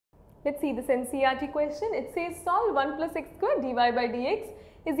Let's see this NCERT question. It says solve 1 plus x square dy by dx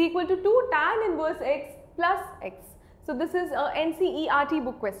is equal to 2 tan inverse x plus x. So this is a NCERT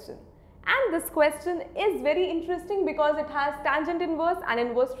book question. And this question is very interesting because it has tangent inverse and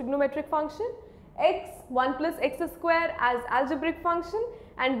inverse trigonometric function, x 1 plus x square as algebraic function,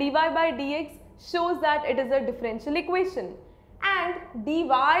 and dy by dx shows that it is a differential equation. And dy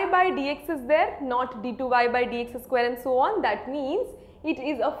by dx is there, not d2y by dx square and so on. That means it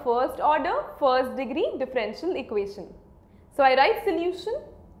is a first order, first degree differential equation. So I write solution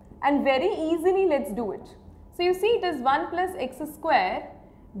and very easily let's do it. So you see it is 1 plus x square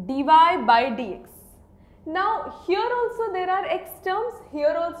dy by dx. Now here also there are x terms,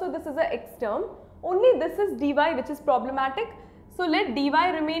 here also this is a x term, only this is dy which is problematic. So let dy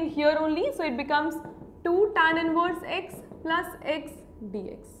remain here only, so it becomes 2 tan inverse x plus x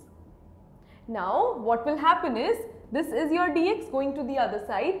dx. Now what will happen is, this is your dx going to the other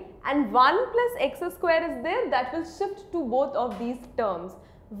side and 1 plus x square is there, that will shift to both of these terms.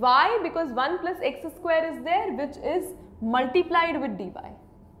 Why? Because 1 plus x square is there which is multiplied with dy.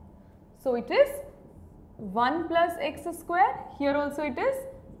 So it is 1 plus x square, here also it is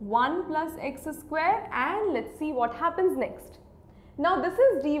 1 plus x square, and let's see what happens next. Now this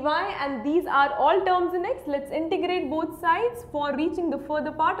is dy and these are all terms in x. Let's integrate both sides for reaching the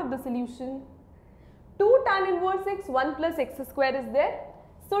further part of the solution. 2 tan inverse x 1 plus x square is there.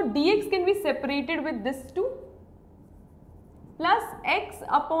 So dx can be separated with this 2 plus x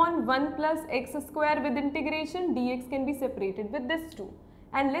upon 1 plus x square with integration, dx can be separated with this 2.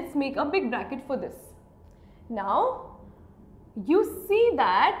 And let's make a big bracket for this. Now you see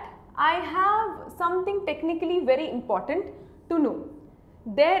that I have something technically very important to know.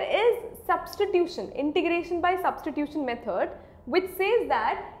 There is substitution, integration by substitution method, which says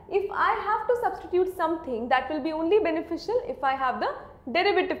that if I have to substitute something, that will be only beneficial if I have the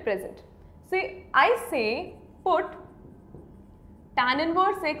derivative present. So I say put tan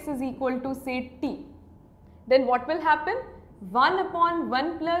inverse x is equal to say t. Then what will happen? 1 upon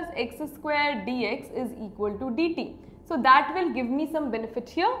 1 plus x square dx is equal to dt. So that will give me some benefit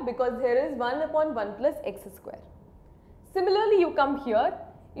here because here is 1 upon 1 plus x square. Similarly, you come here,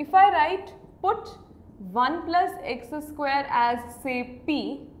 if I write put 1 plus x square as say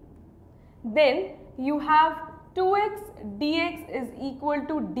p, then you have 2x dx is equal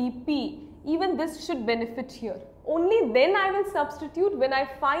to dp. Even this should benefit here. Only then I will substitute when I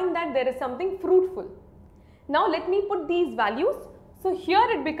find that there is something fruitful. Now let me put these values. So here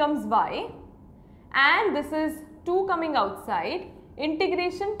it becomes y and this is 2 coming outside.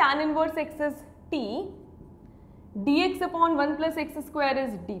 Integration tan inverse x is t, dx upon 1 plus x square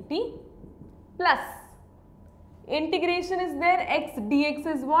is dt, plus integration is there, x dx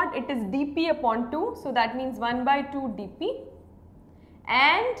is what? It is dp upon 2, so that means 1 by 2 dp,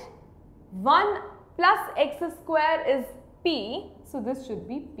 and 1 plus x square is p, so this should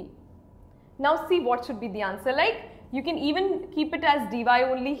be p. Now see what should be the answer like. You can even keep it as dy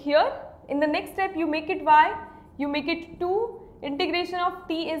only here. In the next step you make it y, you make it 2, integration of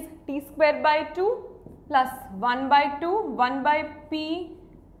t is t square by 2 plus 1 by 2, 1 by p,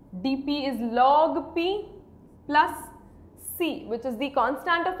 dp is log p, plus c, which is the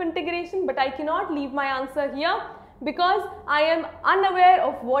constant of integration, but I cannot leave my answer here because I am unaware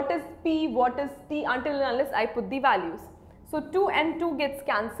of what is p, what is t until and unless I put the values. So 2 and 2 gets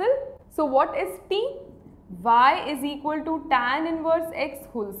cancelled. So what is t? Y is equal to tan inverse x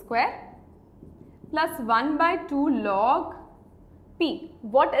whole square plus 1 by 2 log p.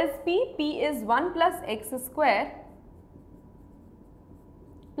 What is p? P is 1 plus x square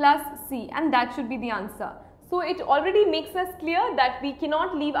plus c, and that should be the answer. So it already makes us clear that we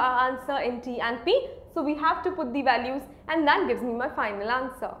cannot leave our answer in t and p. So we have to put the values and that gives me my final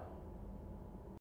answer.